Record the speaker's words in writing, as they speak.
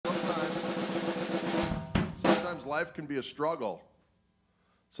life can be a struggle.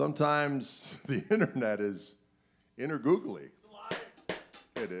 Sometimes the internet is intergoogly.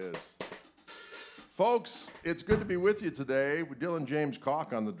 It is. Folks, it's good to be with you today. With Dylan James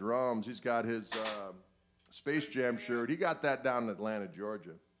Koch on the drums. He's got his Space Jam shirt. He got that down in Atlanta,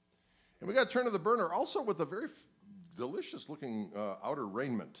 Georgia. And we got Turn of the Burner, also with a very delicious-looking outer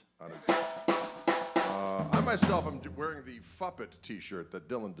raiment on his. I myself am wearing the Fuppet T-shirt that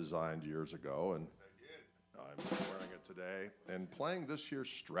Dylan designed years ago, and I'm wearing it today and playing this here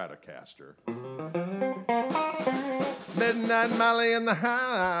Stratocaster. Midnight Molly in the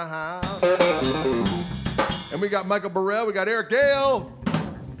house. And we got Michael Burrell, we got Eric Gale.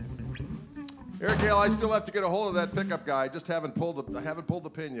 Eric Gale, I still have to get a hold of that pickup guy. I just haven't pulled the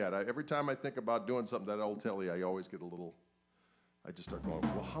pin yet. Every time I think about doing something that old telly, I always get a little. I just start going,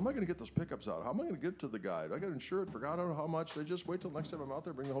 well, how am I going to get those pickups out? How am I going to get to the guy? Do I got to insure it? Forgot how much? They just wait till next time I'm out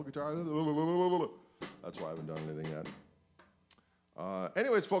there, bring the whole guitar. That's why I haven't done anything yet.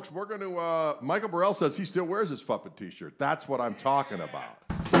 Anyways, folks, we're going to. Michael Burrell says he still wears his Fuppet T-shirt. That's what I'm talking about.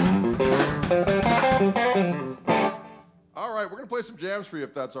 All right, we're going to play some jams for you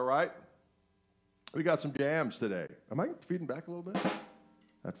if that's all right. We got some jams today. Am I feeding back a little bit?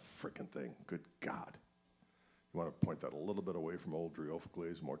 That frickin' thing. Good God. You want to point that a little bit away from old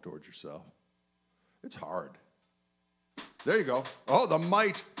Driofocles, more towards yourself. It's hard. There you go. Oh, the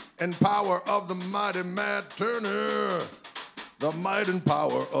might and power of the mighty Matt Turner. The might and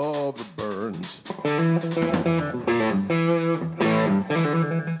power of the Burns.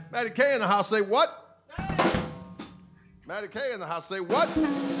 Matty K in the house, say what? Matty K in the house, say what?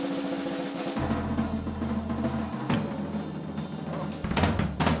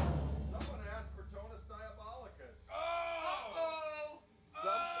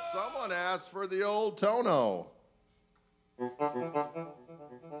 Someone asked for the old Tono.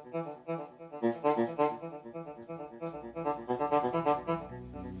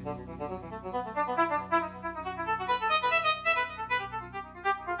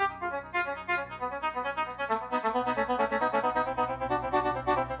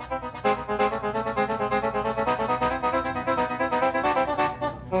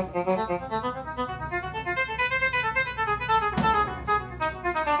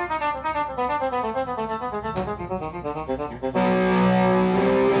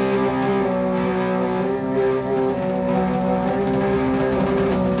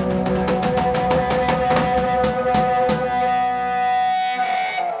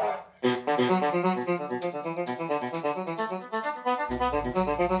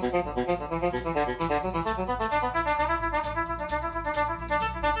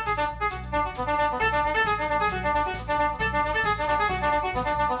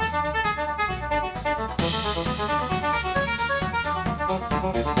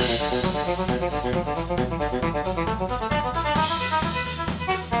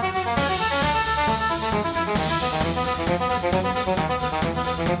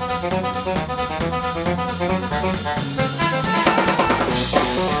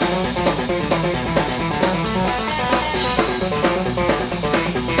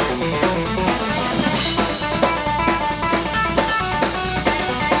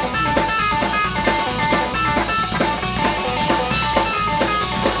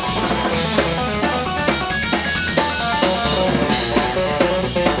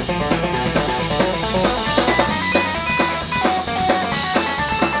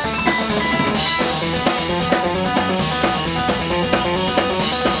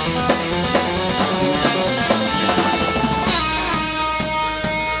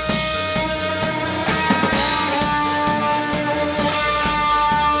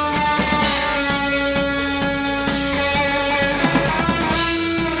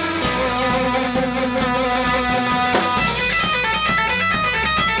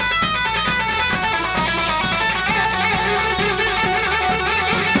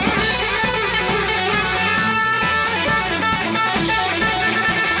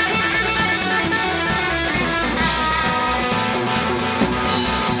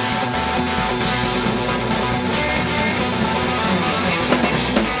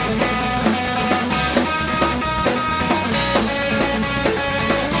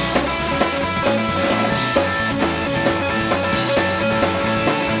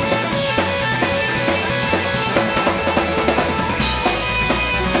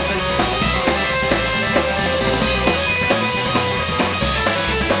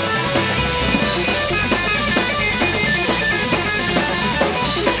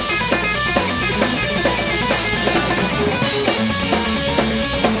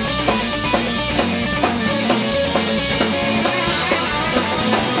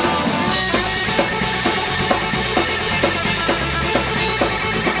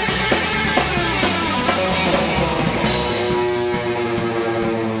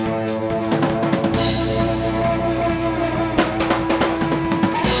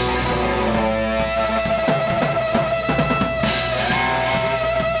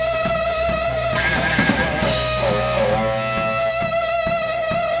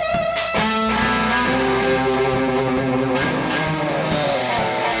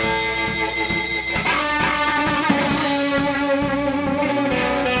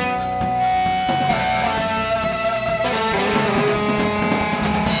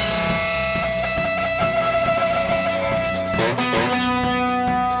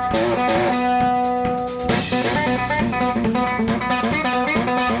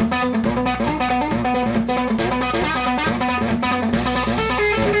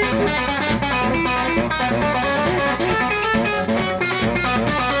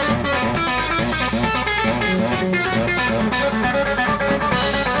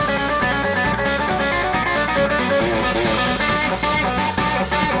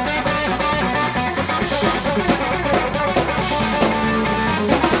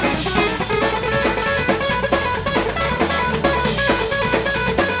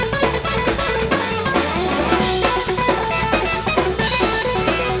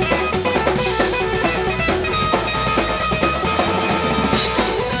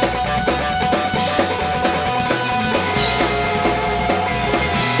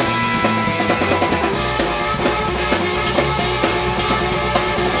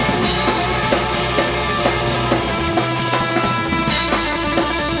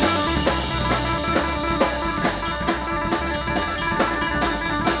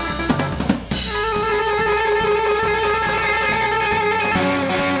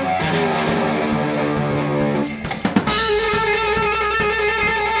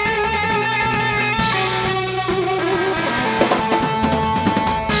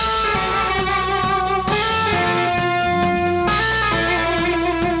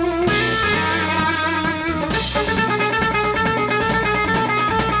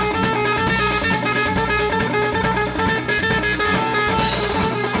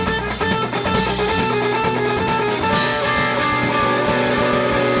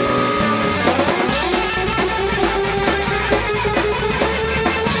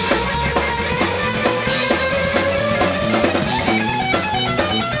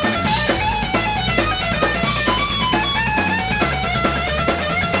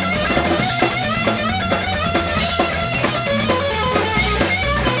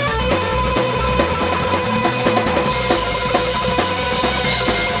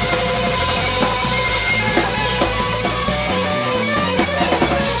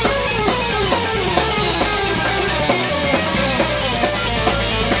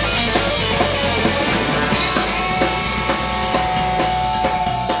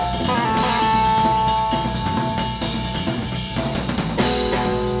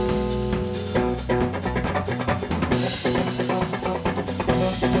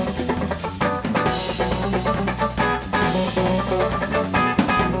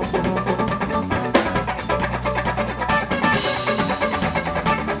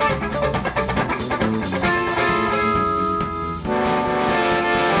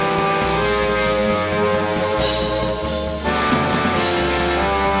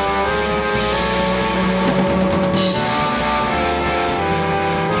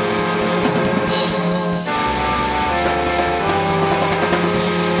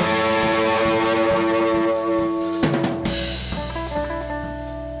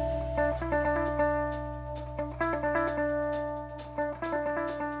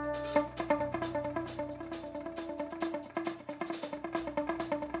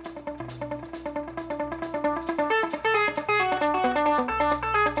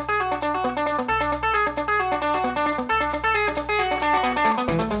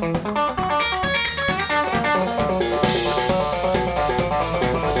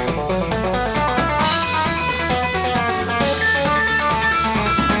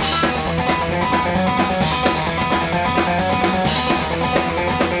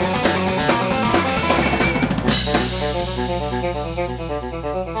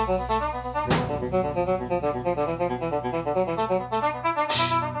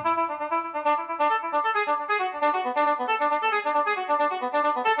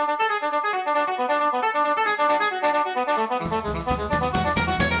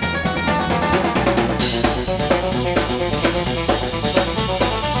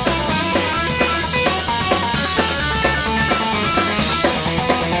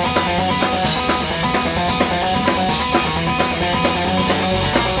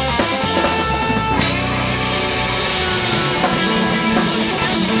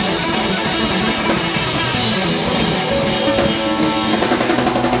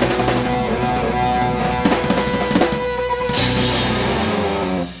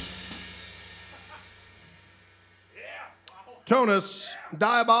 Tonus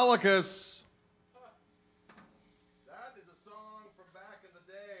Diabolicus. That is a song from back in the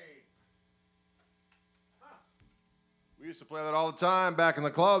day. We used to play that all the time back in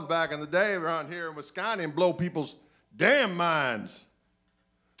the clubs back in the day around here in Wisconsin and blow people's damn minds.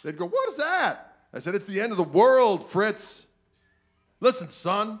 They'd go, "What is that?" I said, "It's the end of the world, Fritz. Listen,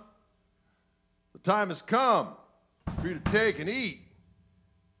 son, the time has come for you to take and eat."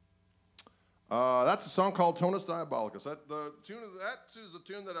 That's a song called Tonus Diabolicus. That is the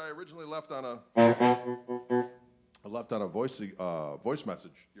tune that I originally left on a voice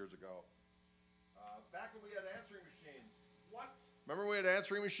message years ago. Back when we had answering machines. What? Remember when we had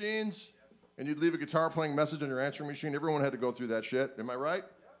answering machines? Yes. And you'd leave a guitar playing message on your answering machine? Everyone had to go through that shit. Am I right?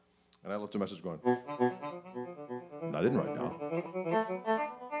 Yep. And I left a message going, "Not in right now.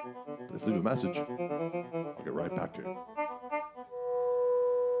 But if you leave a message, I'll get right back to you."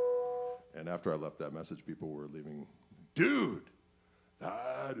 And after I left that message, people were leaving, "Dude,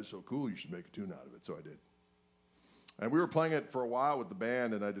 that is so cool. You should make a tune out of it." So I did. And we were playing it for a while with the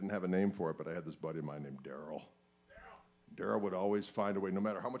band, and I didn't have a name for it, but I had this buddy of mine named Daryl. Daryl would always find a way, no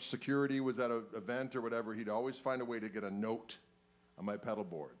matter how much security was at an event or whatever, he'd always find a way to get a note on my pedal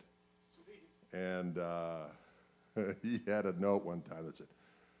board. Sweet. And he had a note one time that said,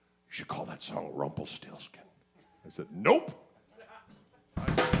 "You should call that song Rumpelstiltskin." I said, "Nope."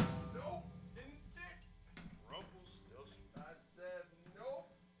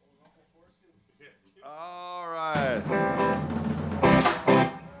 All right.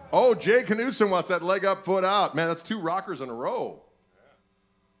 Oh, Jay Knudsen wants that leg up, foot out. Man, that's 2 rockers in a row.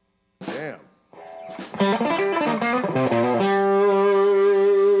 Damn.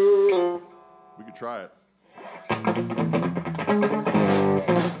 We could try it. All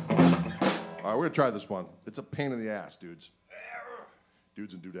right, we're going to try this one. It's a pain in the ass, dudes.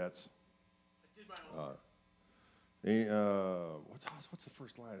 Dudes and dudettes. I did my own. What's the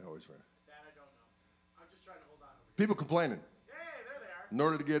first line I always read? People complaining. Hey, there they are. In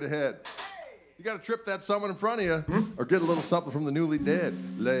order to get ahead. Hey. You got to trip that someone in front of you or get a little something from the newly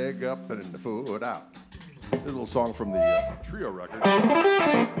dead. Leg up and the foot out. This is a little song from the Trio record.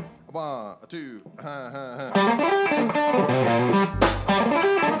 1, 2,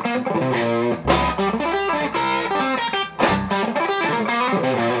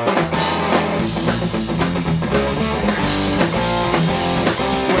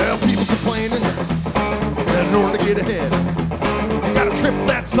 Well, people complaining. In order to get ahead, you gotta trip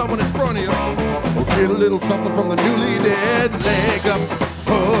that someone in front of you, or get a little something from the newly dead. Leg up,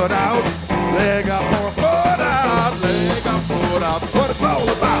 foot out, leg up or foot out, leg up, foot out. What it's all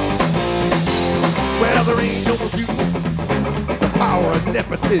about. Well, there ain't no refuting the power of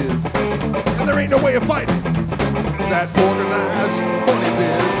nepotism, and there ain't no way of fighting that organized funny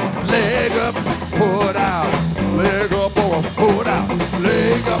biz. Leg up, foot out, leg up or foot out,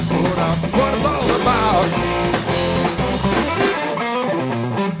 leg up, foot out. That's what it's all about.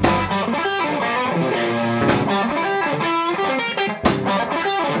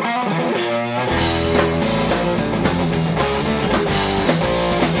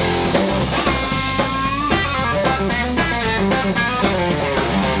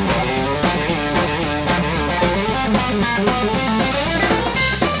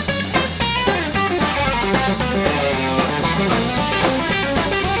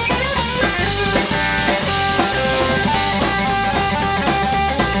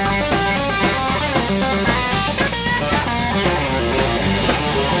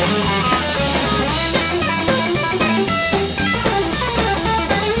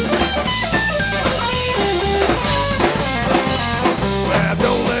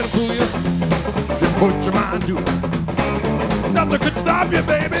 Put your mind to it. Nothing could stop you,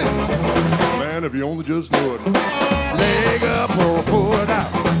 baby. Man, if you only just knew it. Leg up or foot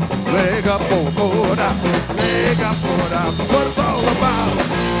out. Leg up or foot out. Leg up, foot out. That's what it's all about.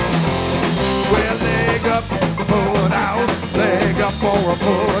 Well, leg leg up, foot out, leg up or a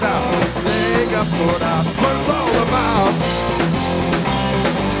foot out, leg up, foot out. That's what it's all about.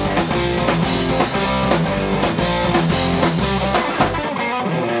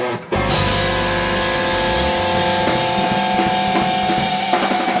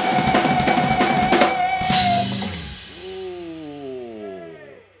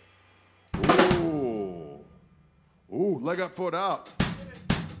 Leg up, foot out.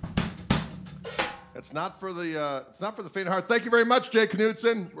 It's not for the faint of heart. Thank you very much, Jay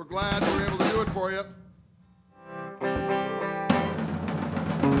Knudsen. We're glad we were able to do it for you.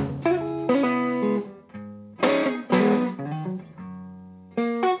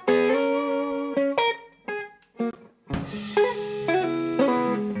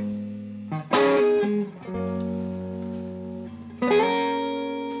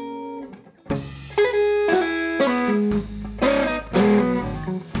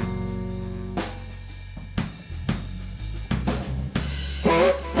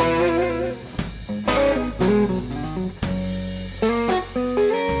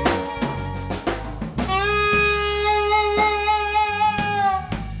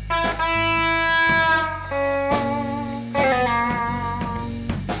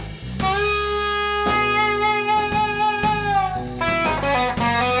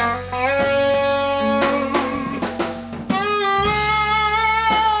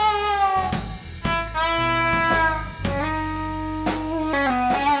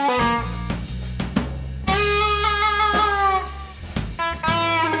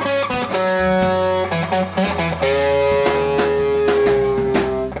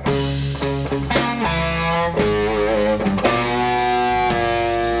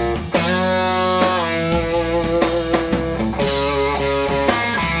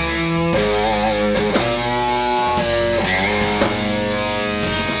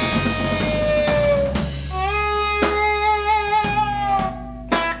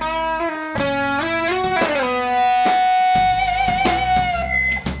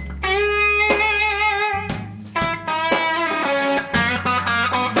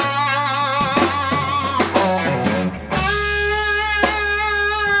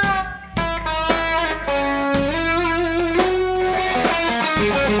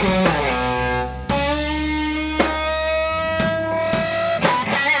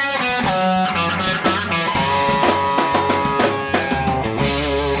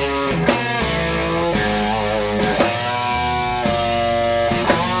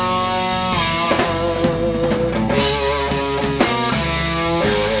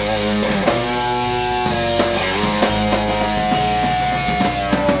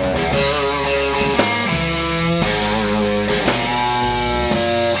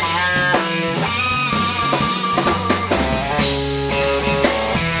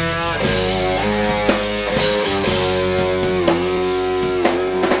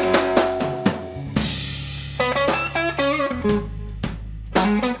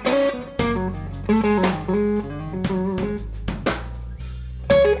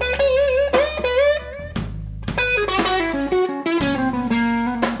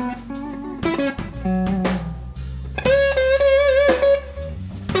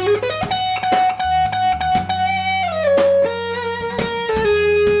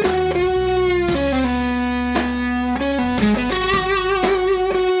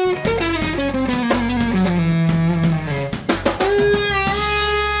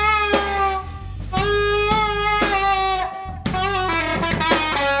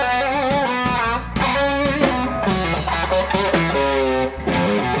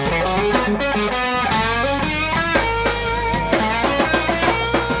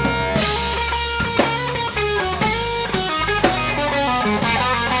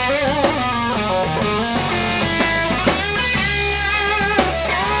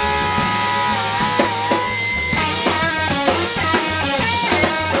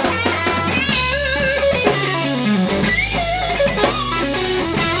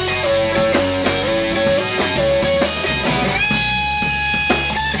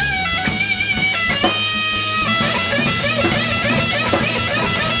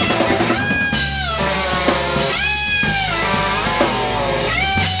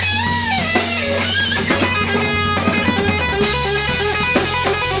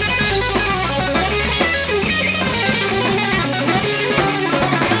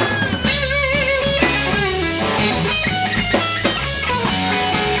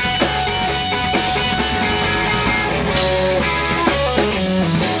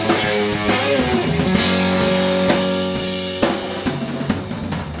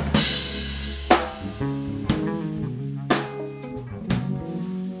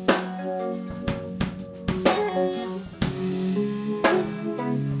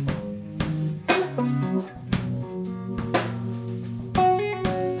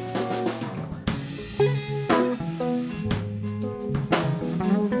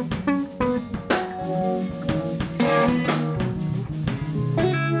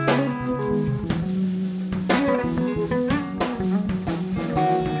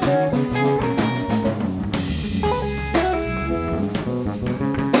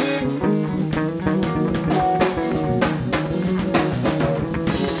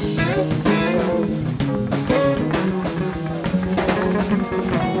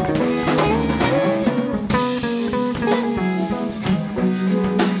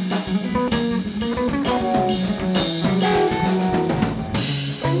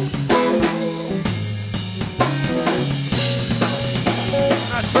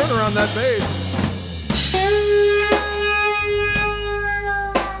 that bass.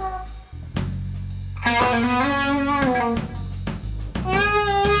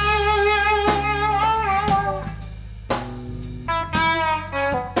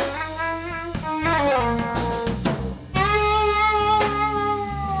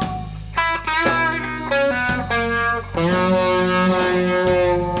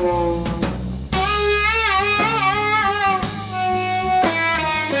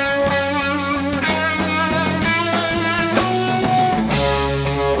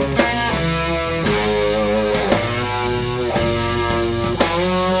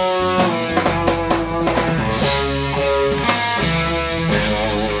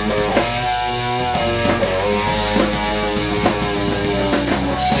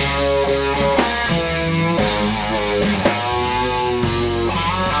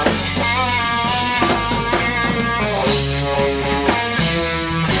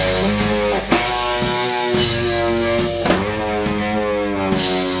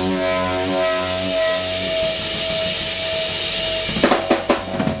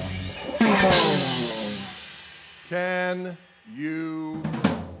 Can you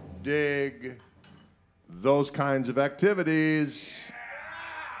dig those kinds of activities?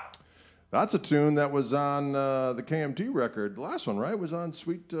 That's a tune that was on the KMT record. The last one, right, was on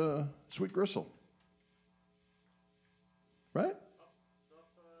Sweet Gristle. Right?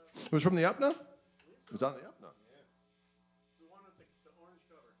 It was from the Up Now? It was on the Up Now. Yeah. It's the one with the orange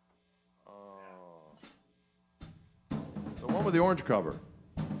cover. The one with the orange cover.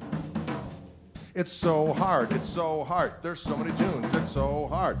 It's so hard, it's so hard. There's so many tunes. It's so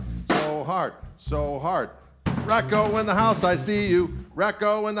hard, so hard, so hard. Racco in the house, I see you.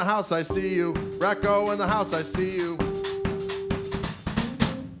 Racco in the house, I see you. Racco in the house, I see you.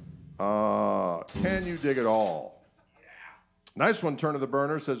 Can you dig it all? Yeah. Nice one, Turn of the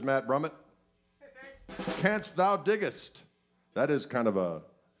Burner, says Matt Brummett. Hey, thanks. Canst thou diggest? That is kind of a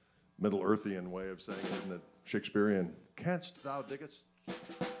Middle Earthian way of saying it, isn't it? Shakespearean. Canst thou diggest? I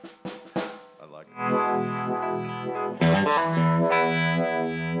like it.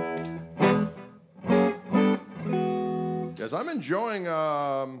 Yes, I'm enjoying,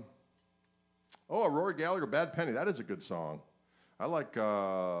 a Rory Gallagher, Bad Penny. That is a good song. I like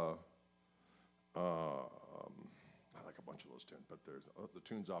a bunch of those tunes, but there's the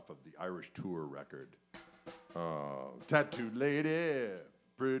tunes off of the Irish Tour record. Tattooed Lady,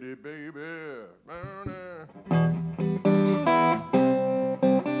 Pretty Baby.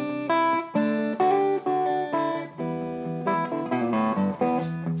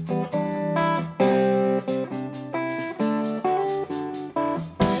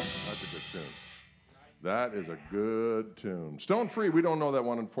 That is a good tune. Stone Free, we don't know that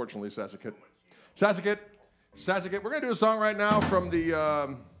one, unfortunately, Sassakit. Sassakit, we're going to do a song right now from the,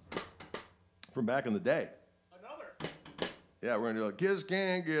 from back in the day. Another. Yeah, we're going to do Kids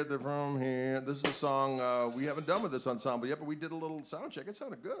Can't Get There From Here. This is a song we haven't done with this ensemble yet, but we did a little sound check. It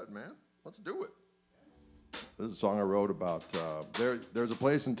sounded good, man. Let's do it. This is a song I wrote about, there's a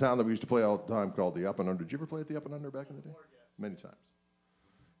place in town that we used to play all the time called the Up and Under. Did you ever play at the Up and Under back in the day? Many times.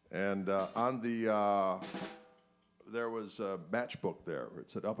 And on the, there was a matchbook there where it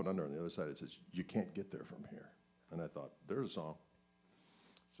said Up and Under. On the other side it says, you can't get there from here. And I thought, there's a song.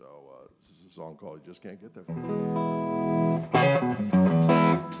 So this is a song called You Just Can't Get There From Here.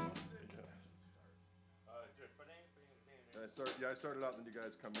 I started out and you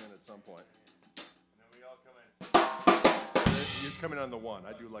guys come in at some point. And then we all come in. You come in on the one.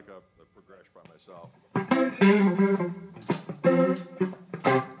 I do like a progression by myself.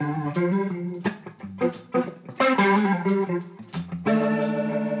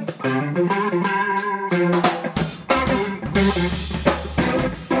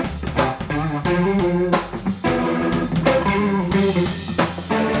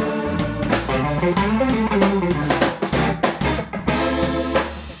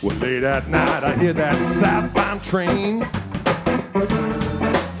 Well, late at night I hear that southbound train.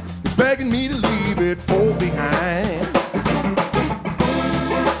 It's begging me to leave it all behind.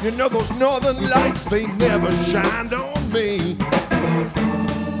 You know those northern lights, they never shined on me.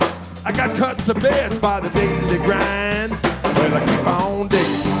 I got cut to beds by the daily grind. Well, I keep on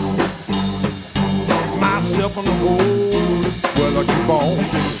digging myself on the road. Well, I keep on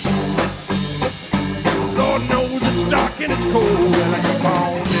digging. Lord knows it's dark and it's cold, and I keep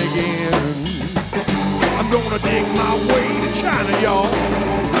on digging. I'm gonna dig my way to China, y'all,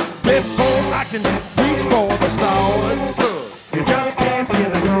 before I can reach for the stars. 'Cause you just can't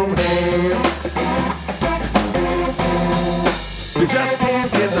get it from here. You just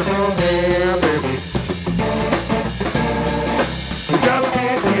can't get it from here, baby. You just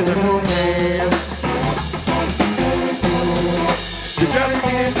can't get it from here.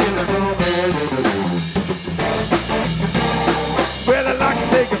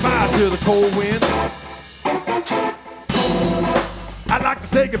 goodbye to the cold wind. I'd like to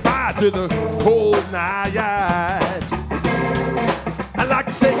say goodbye to the cold nights. I'd like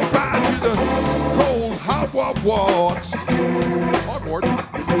to say goodbye to the cold Hogwarts.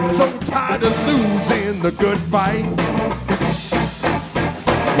 So tired of losing the good fight.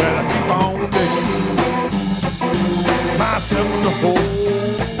 Well, I keep on digging myself in the hole.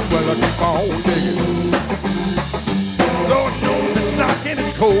 Well, I keep on digging. Lord knows it's dark and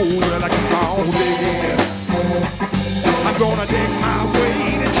it's cold. Well, I keep on digging. I'm gonna dig my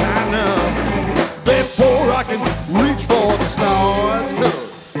way to China before I can reach for the stars. 'Cause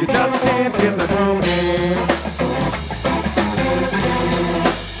you just can't get them from here.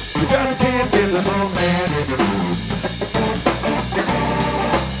 You just can't get them from here.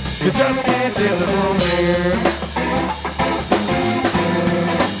 You just can't get them from here.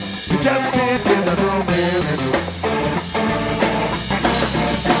 You just can't get them from here.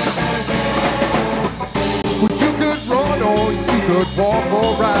 Well, you could run or you could walk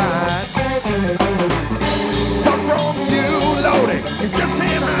or ride. But from you, Lordy, you just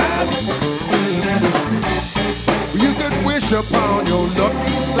can't hide. You could wish upon your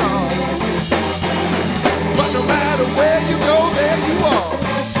lucky star. But no matter where you go, there you are.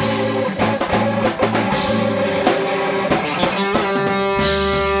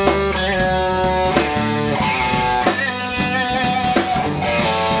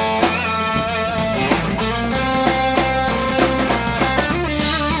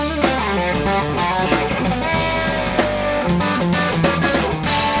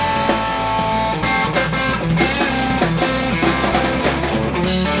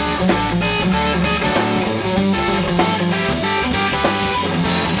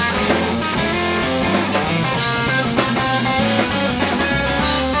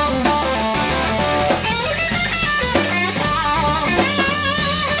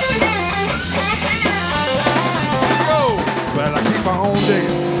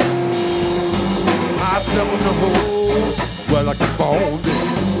 Myself in the hole, well I keep on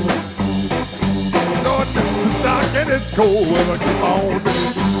digging. Lord knows it's dark and it's cold, well I keep on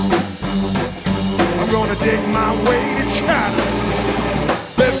digging. I'm gonna dig my way to China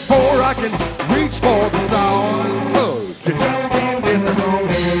before I can reach for the stars. 'Cause you just can't get them from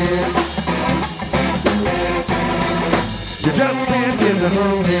here. You just can't get them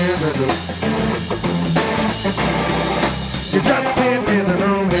from here. You just can't get them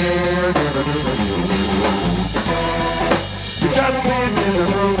from here. You just can't get them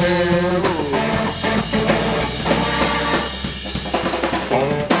from here.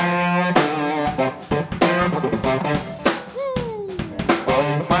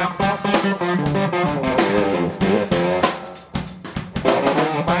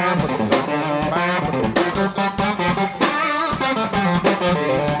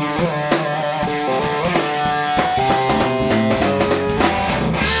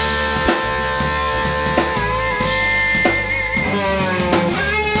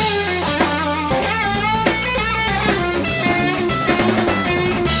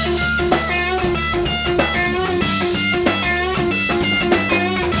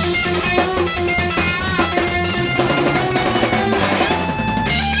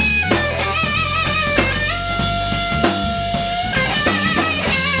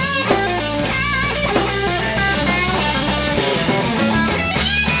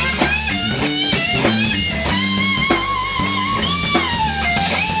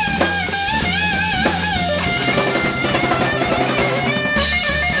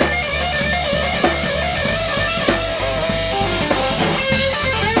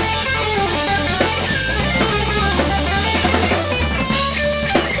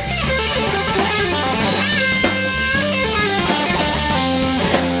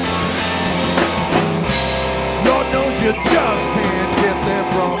 You just can't get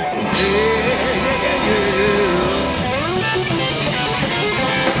there from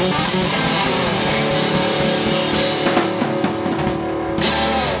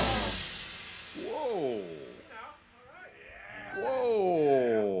Whoa.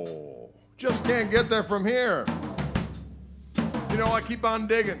 Whoa. Just can't get there from here. You know, I keep on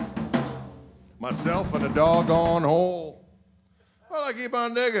digging. Myself in a doggone hole. Well, I keep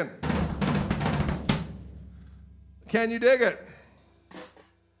on digging. Can you dig it?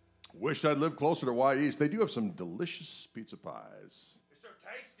 Wish I'd lived closer to Y East. They do have some delicious pizza pies. It's so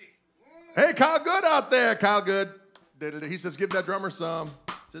tasty. Hey, Kyle Good out there. Kyle Good. He says, give that drummer some.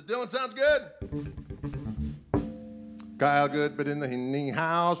 Says, Dylan, sounds good. Kyle Good, but in the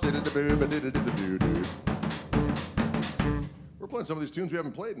house. We're playing some of these tunes we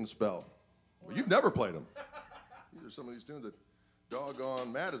haven't played in a spell. Well, you've never played them. These are some of these tunes that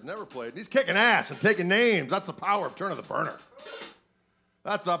Doggone Matt has never played. He's kicking ass and taking names. That's the power of Turner the Burner.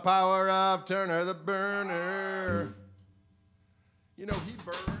 That's the power of Turner the Burner. You know, he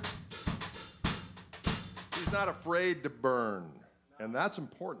burns. He's not afraid to burn. And that's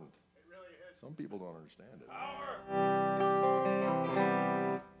important. It really is. Some people don't understand it. Power.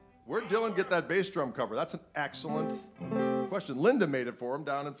 Where'd Dylan get that bass drum cover? That's an excellent question. Linda made it for him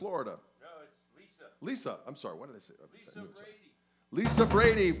down in Florida. No, it's Lisa. Lisa, I'm sorry, what did I say? Lisa Brady. Lisa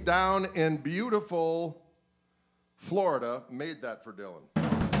Brady down in beautiful Florida made that for Dylan.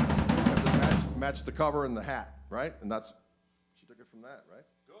 Matched the cover and the hat, right? And that's, she took it from that, right?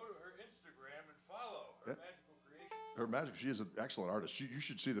 Go to her Instagram and follow her magical creation. Her magic, she is an excellent artist. You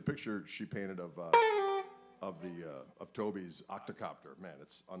should see the picture she painted of Toby's octocopter. Man,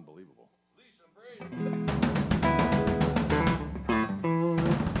 it's unbelievable. Lisa Brady.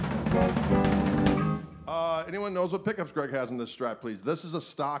 Anyone knows what pickups Greg has in this Strat, please? This is a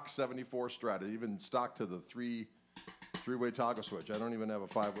stock 74 Strat. It even stock to the three-way toggle switch. I don't even have a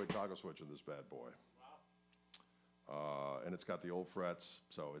 5-way toggle switch in this bad boy. Wow. And it's got the old frets,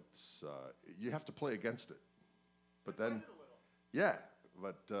 so it's you have to play against it. But then, yeah,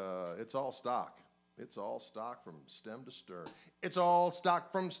 but it's all stock. It's all stock from stem to stern. It's all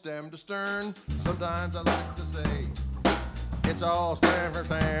stock from stem to stern. Sometimes I like to say, it's all stem from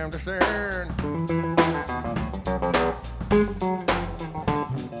stem to stern.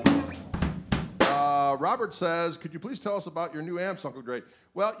 Robert says, could you please tell us about your new amps, Uncle Dre?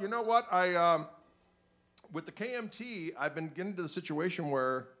 Well, you know what? With the KMT, I've been getting to the situation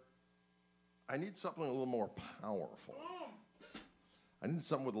where I need something a little more powerful. I need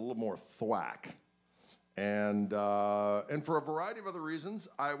something with a little more thwack. And for a variety of other reasons,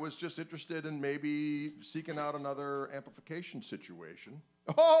 I was just interested in maybe seeking out another amplification situation.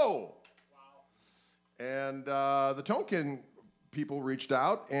 Oh! Wow. And the Tone King people reached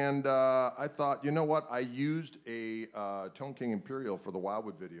out, and I thought, you know what? I used a Tone King Imperial for the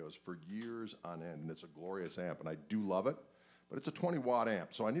Wildwood videos for years on end, and it's a glorious amp, and I do love it, but it's a 20-watt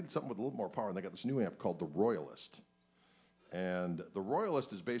amp, so I needed something with a little more power, and they got this new amp called the Royalist. And the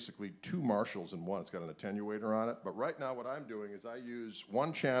Royalist is basically 2 Marshalls in one. It's got an attenuator on it, but right now what I'm doing is I use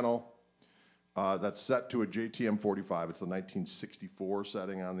one channel that's set to a JTM 45. It's the 1964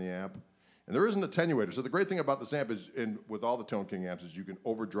 setting on the amp. And there is an attenuator. So the great thing about this amp is, with all the Tone King amps, is you can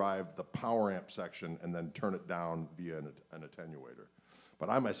overdrive the power amp section and then turn it down via an attenuator. But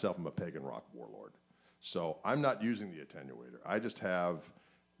I myself am a pagan rock warlord. So I'm not using the attenuator. I just have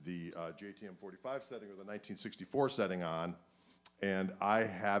the JTM 45 setting or the 1964 setting on, and I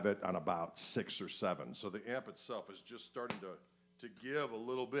have it on about 6 or 7. So the amp itself is just starting to give a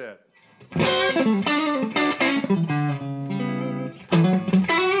little bit.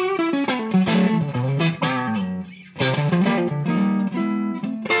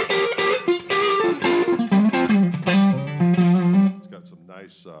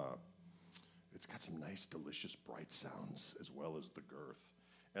 It's got some nice, delicious, bright sounds as well as the girth.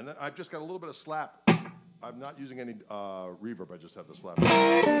 And then I've just got a little bit of slap. I'm not using any reverb. I just have the slap. Then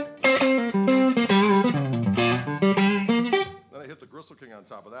I hit the Gristle King on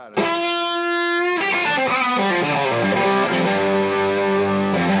top of that.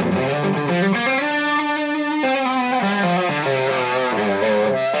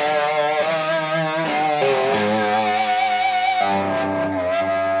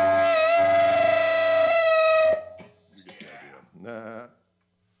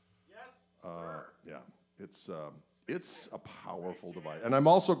 It's a powerful device. And I'm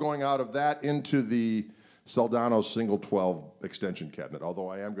also going out of that into the Soldano single 12 extension cabinet, although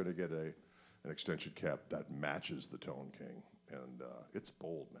I am going to get an extension cap that matches the Tone King. And it's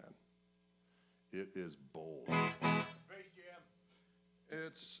bold, man. It is bold. Space Jam.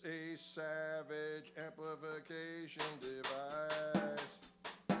 It's a savage amplification device.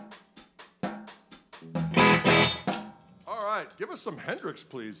 All right, give us some Hendrix,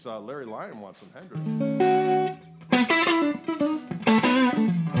 please. Larry Lyon wants some Hendrix.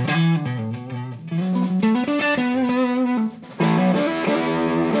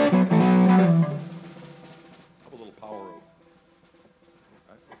 Have a little power of.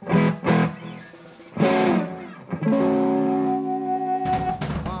 Okay.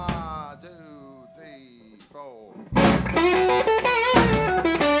 1, 2, 3, 4.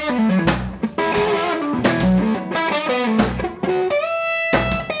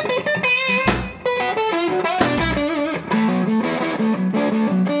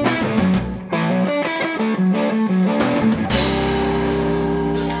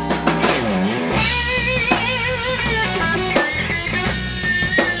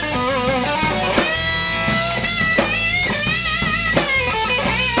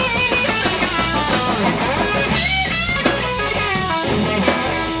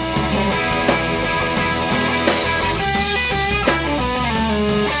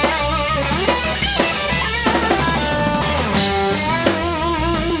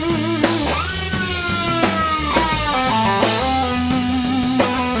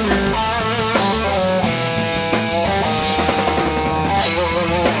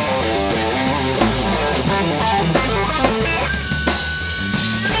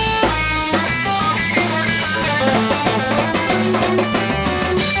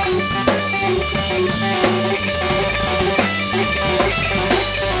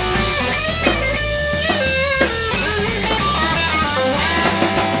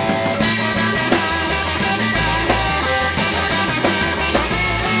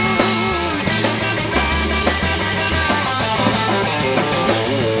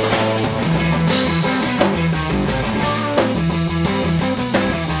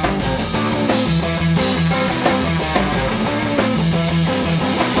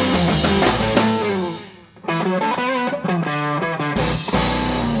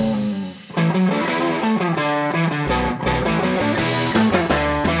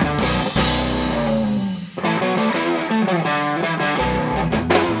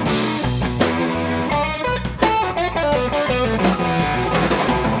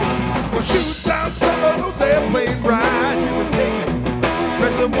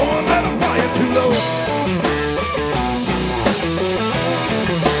 ones that are flying too low.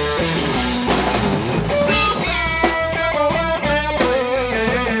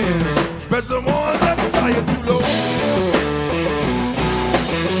 Especially the ones that are flying too low.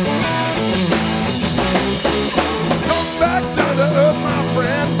 Come back down to earth, my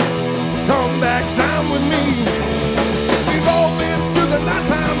friend. Come back down with me. We've all been through the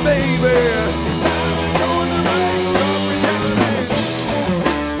nighttime, baby. Time to go in the range of reality.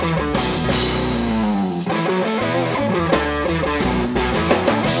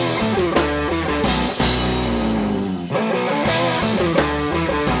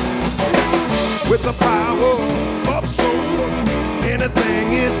 With the power of soul,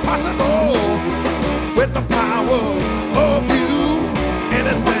 anything is possible. With the power of you,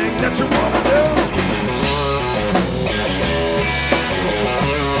 anything that you want to do.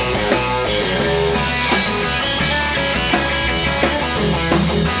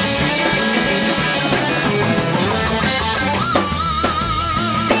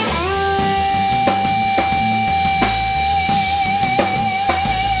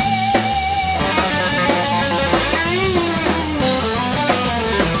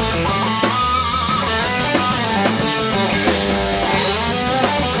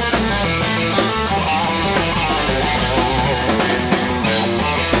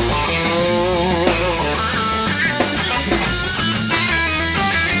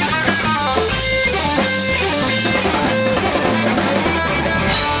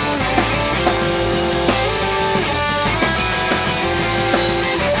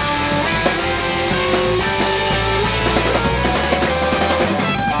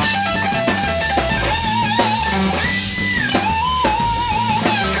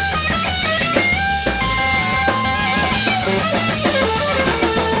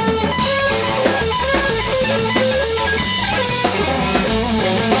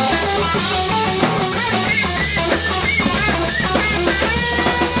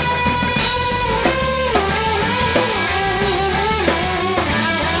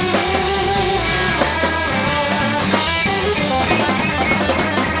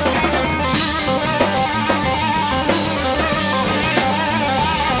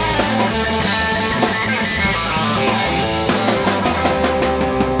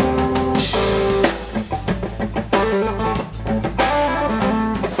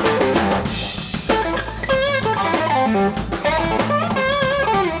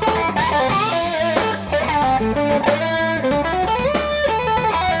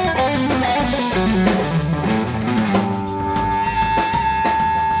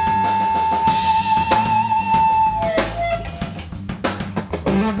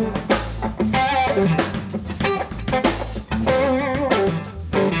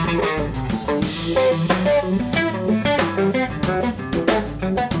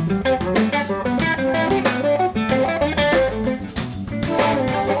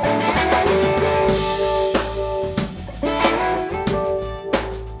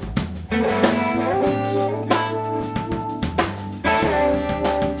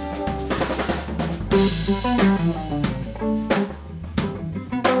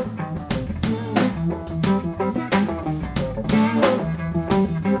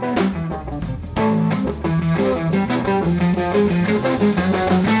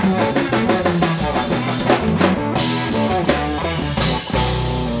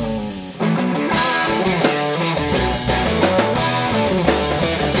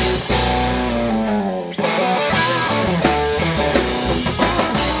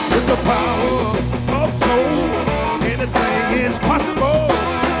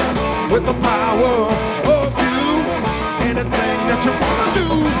 With the power of you, anything that you want to do.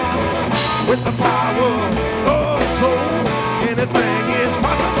 With the power of soul, anything is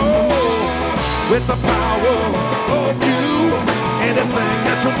possible. With the power of you, anything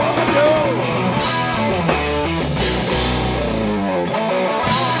that you want to do.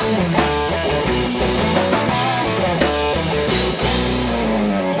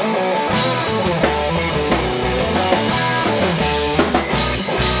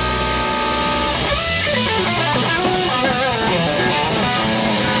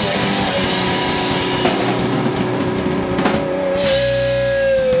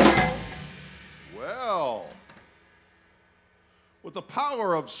 With the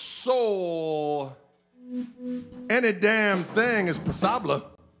power of soul, any damn thing is possible.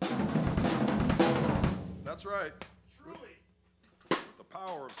 That's right. Truly. With the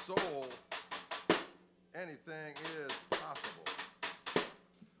power of soul, anything is possible.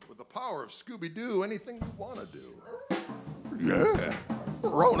 With the power of Scooby-Doo, anything you want to do. Yeah.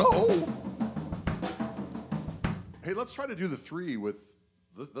 Rono. Hey, let's try to do the three with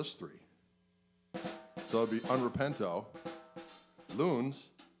this three. So it'd be Unrepento, Loons,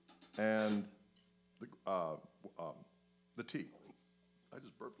 and the T. I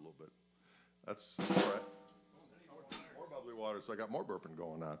just burped a little bit. That's all right. More bubbly water, so I got more burping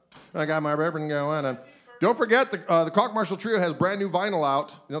going on. I got my burping going on. Don't forget, the Koch Marshall Trio has brand new vinyl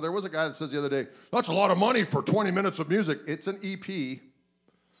out. You know, there was a guy that says the other day, that's a lot of money for 20 minutes of music. It's an EP. It's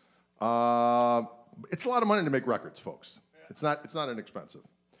a lot of money to make records, folks. It's not inexpensive.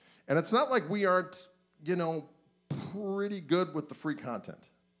 And it's not like we aren't, you know, pretty good with the free content.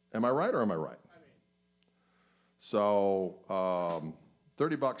 Am I right or am I right? So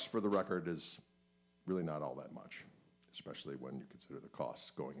 $30 for the record is really not all that much, especially when you consider the costs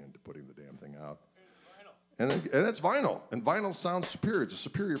going into putting the damn thing out. And it's vinyl, and vinyl sounds superior. It's a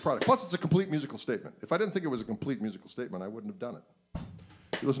superior product. Plus, it's a complete musical statement. If I didn't think it was a complete musical statement, I wouldn't have done it.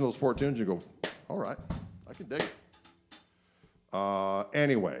 You listen to those 4 tunes, you go, all right, I can dig it.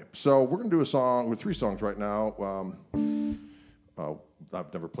 Anyway, so we're going to do a song with 3 songs right now.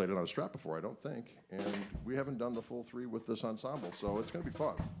 I've never played it on a strap before, I don't think. And we haven't done the full 3 with this ensemble, so it's going to be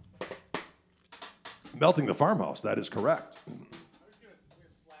fun. Melting the Farmhouse, that is correct. We're gonna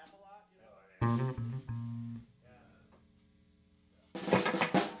slap a lot, you know?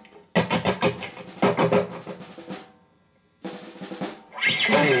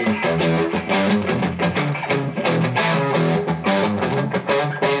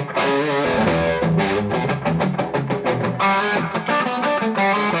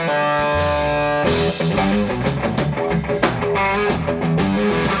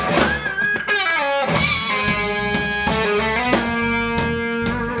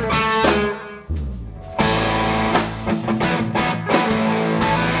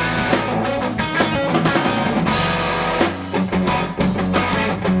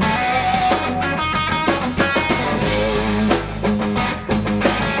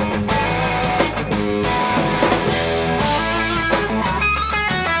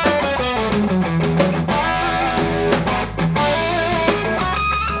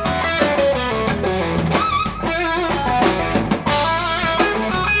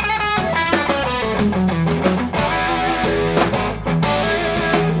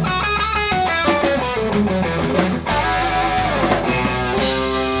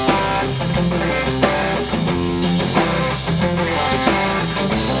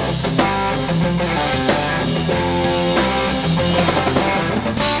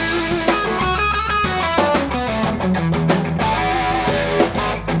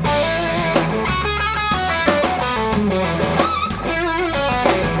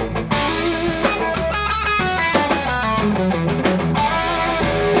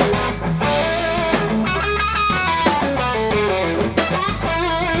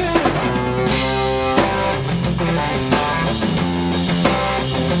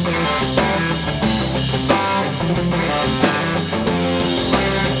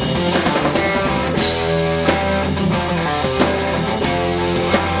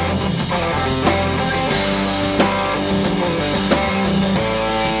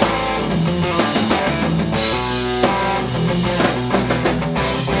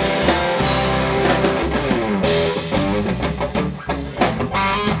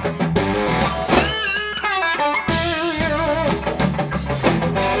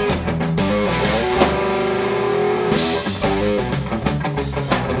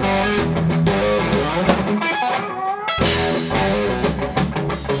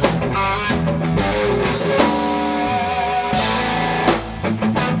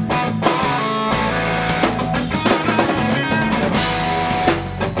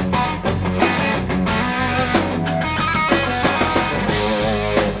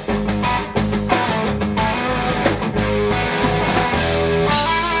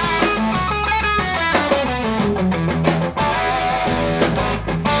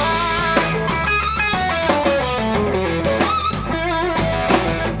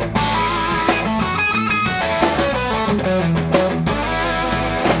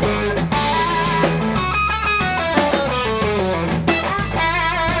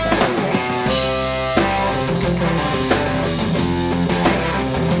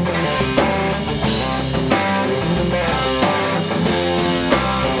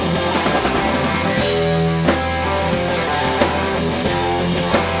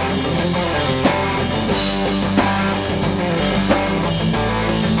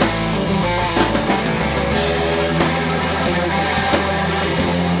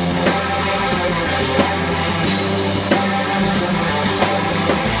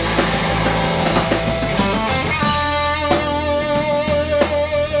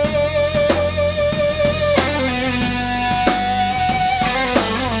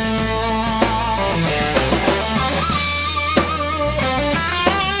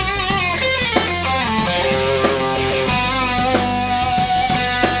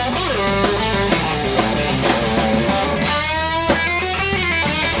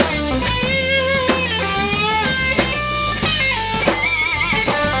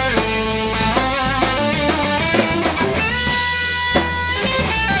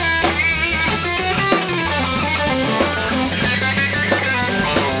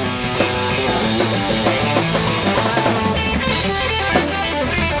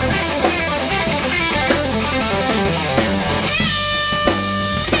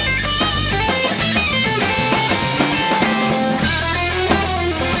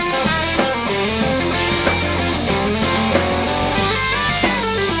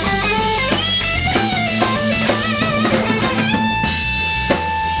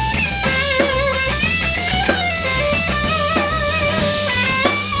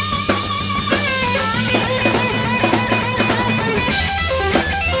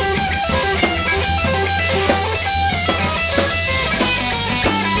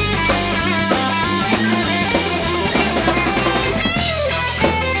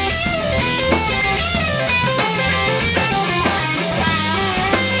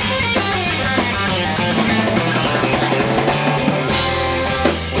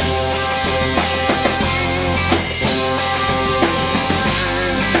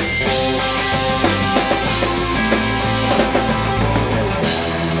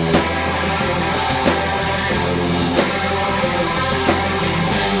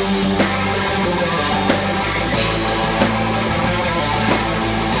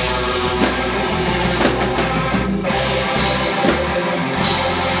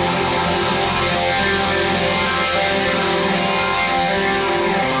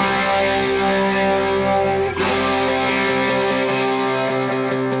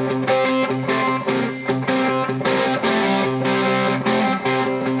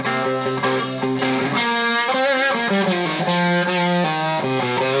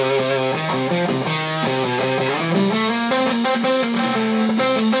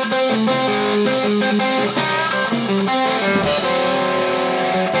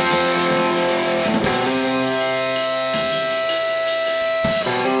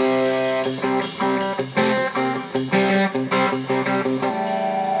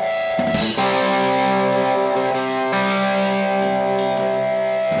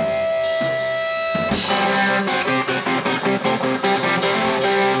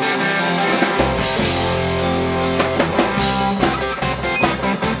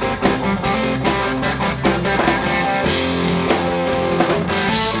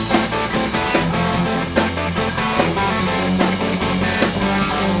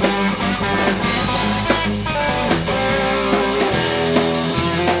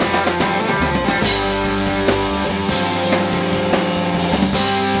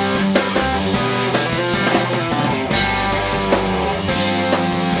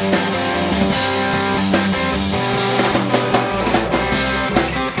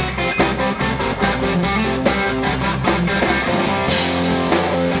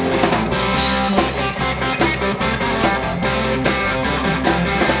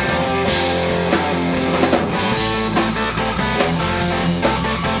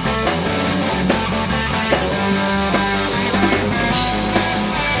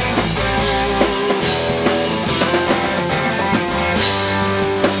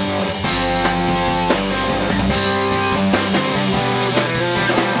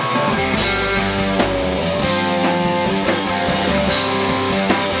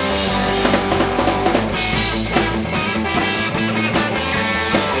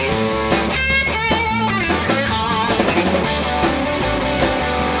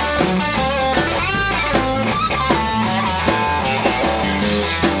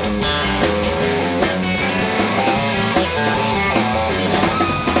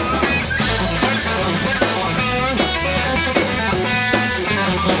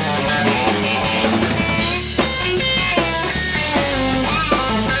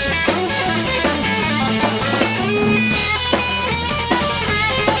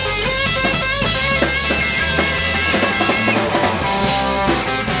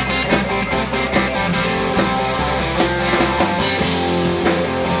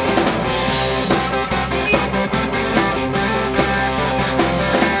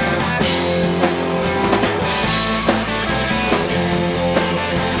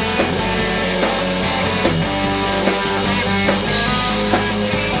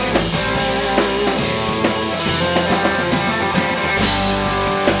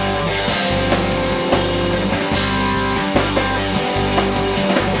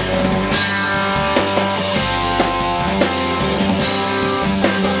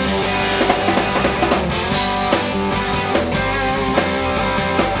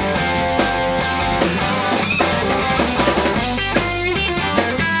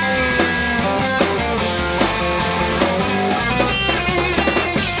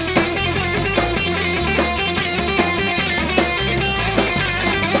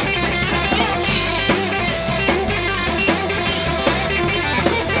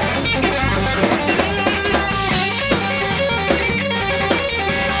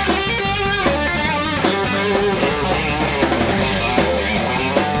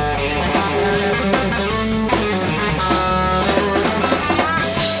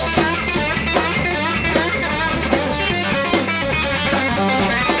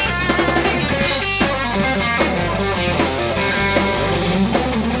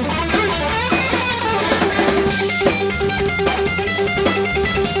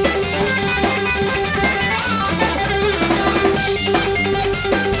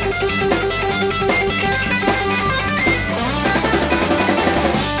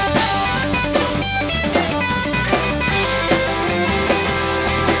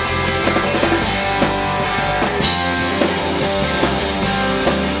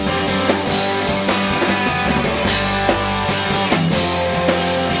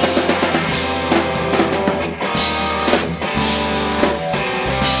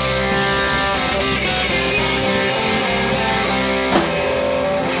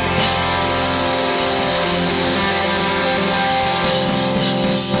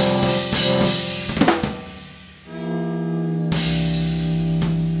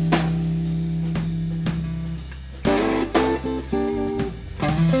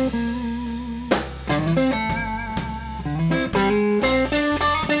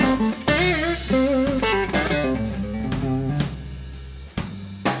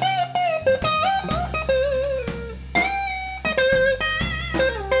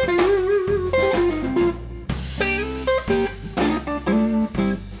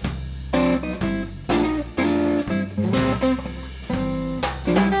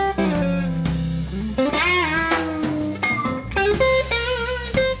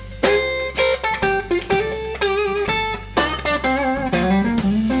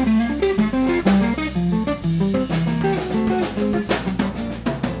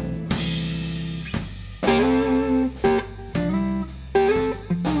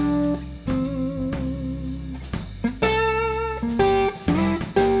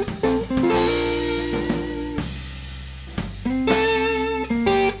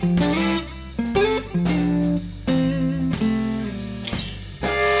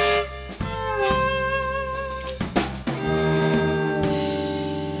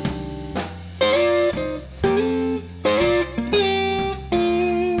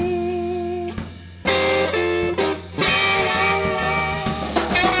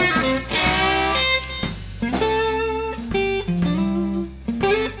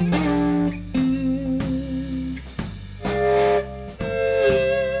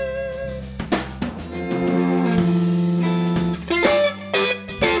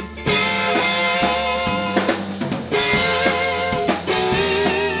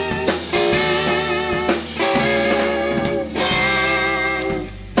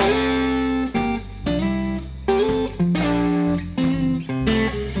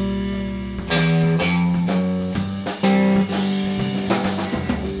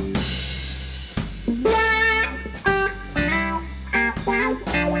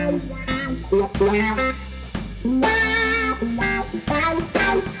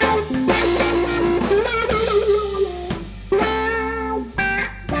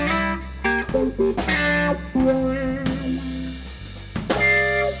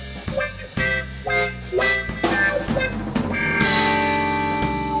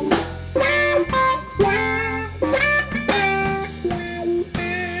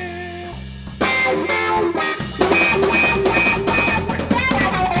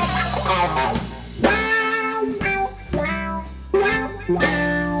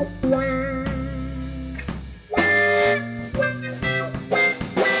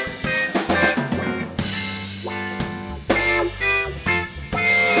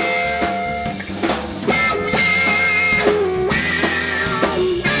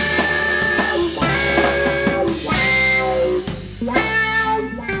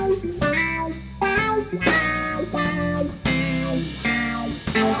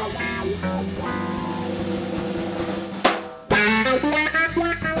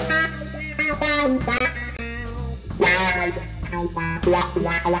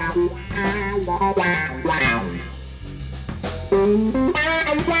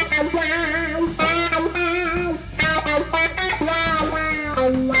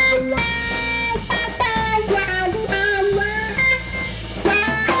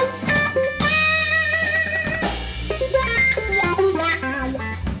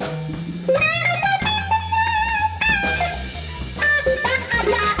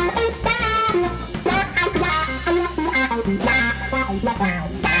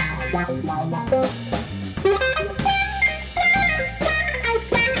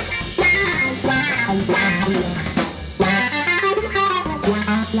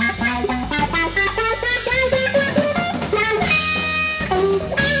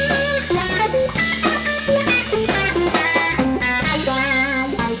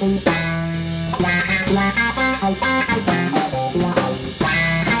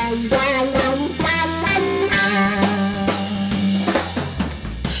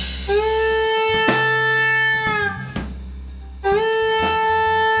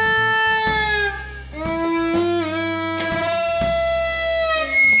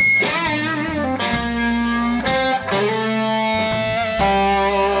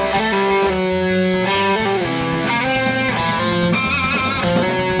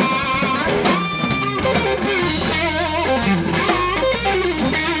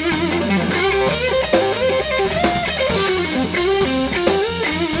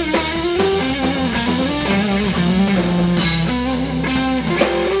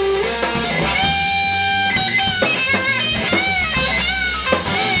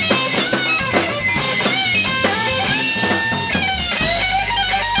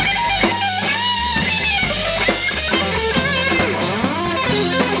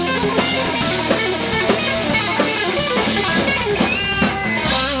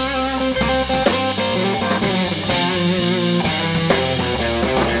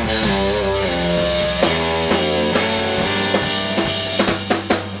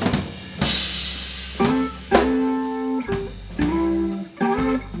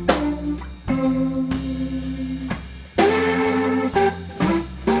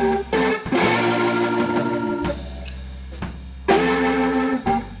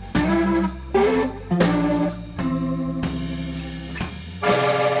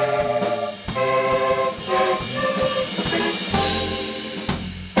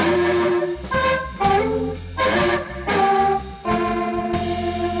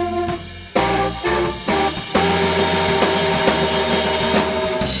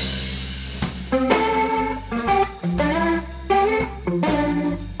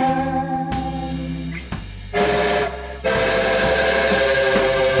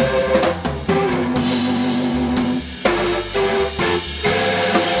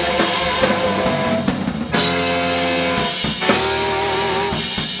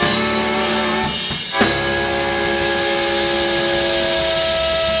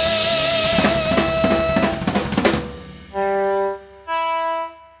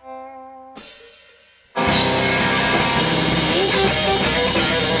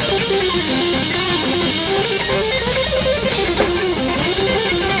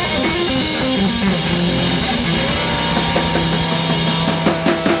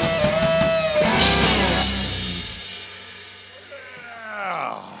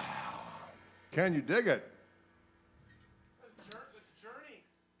 Can you dig it?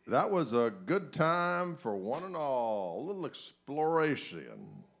 That was a good time for one and all. A little exploration.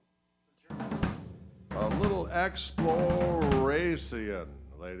 A little exploration,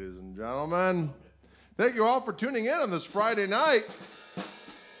 ladies and gentlemen. Thank you all for tuning in on this Friday night.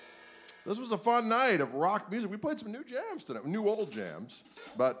 This was a fun night of rock music. We played some new jams tonight, new old jams,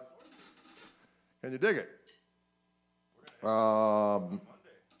 but can you dig it? We'll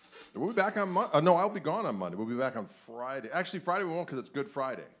be back on Monday. No, I'll be gone on Monday. We'll be back on Friday. Actually, Friday we won't because it's Good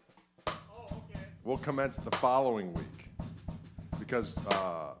Friday. Oh, okay. We'll commence the following week because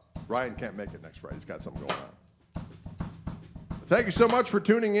Ryan can't make it next Friday. He's got something going on. Thank you so much for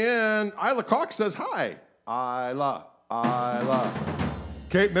tuning in. Isla Koch says hi. Isla.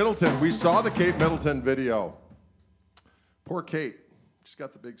 Kate Middleton. We saw the Kate Middleton video. Poor Kate. She's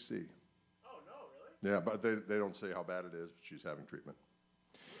got the big C. Oh, no, really? Yeah, but they don't say how bad it is, but she's having treatment.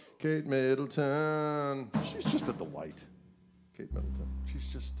 Kate Middleton. She's just a delight. Kate Middleton. She's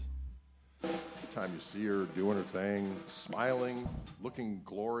just, every time you see her doing her thing, smiling, looking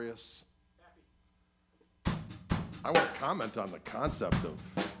glorious. I won't comment on the concept of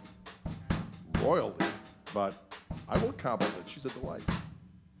royalty, but I will comment that she's a delight.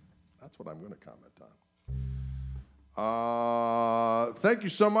 That's what I'm going to comment on. Thank you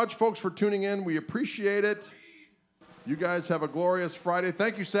so much, folks, for tuning in. We appreciate it. You guys have a glorious Friday.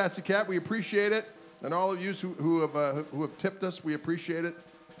 Thank you, Sassy Cat. We appreciate it. And all of you who have tipped us, we appreciate it.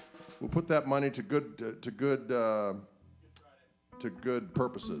 We'll put that money to good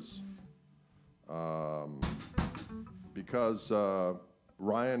purposes. Because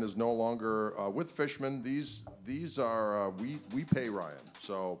Ryan is no longer with Fishman. These are we pay Ryan.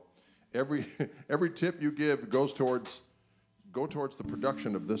 So every tip you give goes towards the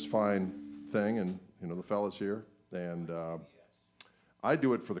production of this fine thing, and the fellas here. And I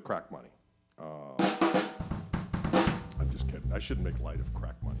do it for the crack money. I'm just kidding. I shouldn't make light of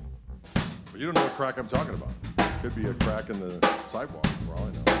crack money. But you don't know what crack I'm talking about. Could be a crack in the sidewalk, for all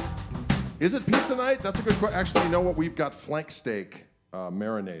I know. Is it pizza night? That's a good question. Actually, you know what? We've got flank steak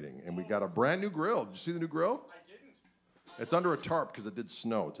marinating, and we got a brand new grill. Did you see the new grill? I didn't. It's under a tarp because it did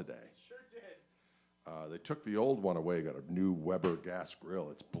snow today. Sure did. They took the old one away, got a new Weber gas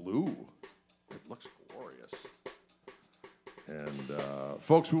grill. It's blue. It looks glorious. And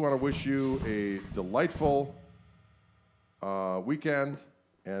folks, we want to wish you a delightful weekend,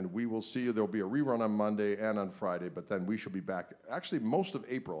 and we will see you. There'll be a rerun on Monday and on Friday, but then we shall be back. Actually, most of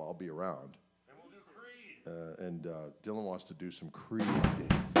April I'll be around. And we'll do Creed. And Dylan wants to do some Creed.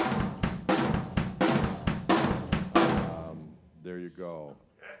 There you go.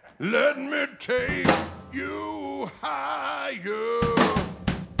 Let me take you higher.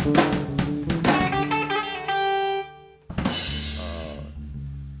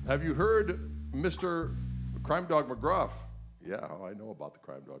 Have you heard Mr. Crime Dog McGruff? Yeah, I know about the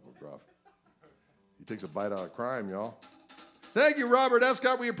Crime Dog McGruff. He takes a bite out of crime, y'all. Thank you, Robert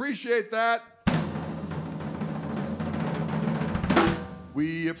Escott. We appreciate that.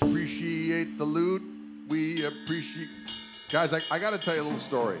 We appreciate the loot. We appreciate... Guys, I got to tell you a little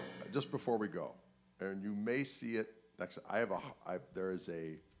story just before we go. And you may see it next. There is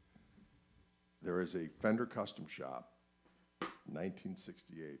a Fender Custom Shop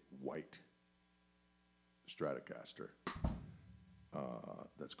 1968 white Stratocaster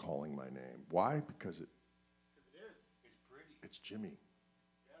that's calling my name. Why? Because it is. It's pretty. it's Jimmy.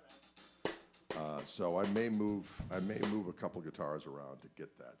 Yeah, man. So I may move a couple guitars around to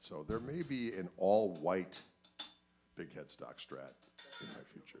get that. So there may be an all white big headstock Strat in my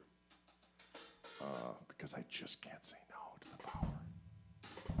future. Because I just can't say no to the power.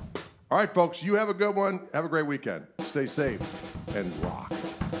 All right, folks, you have a good one. Have a great weekend. Stay safe and rock.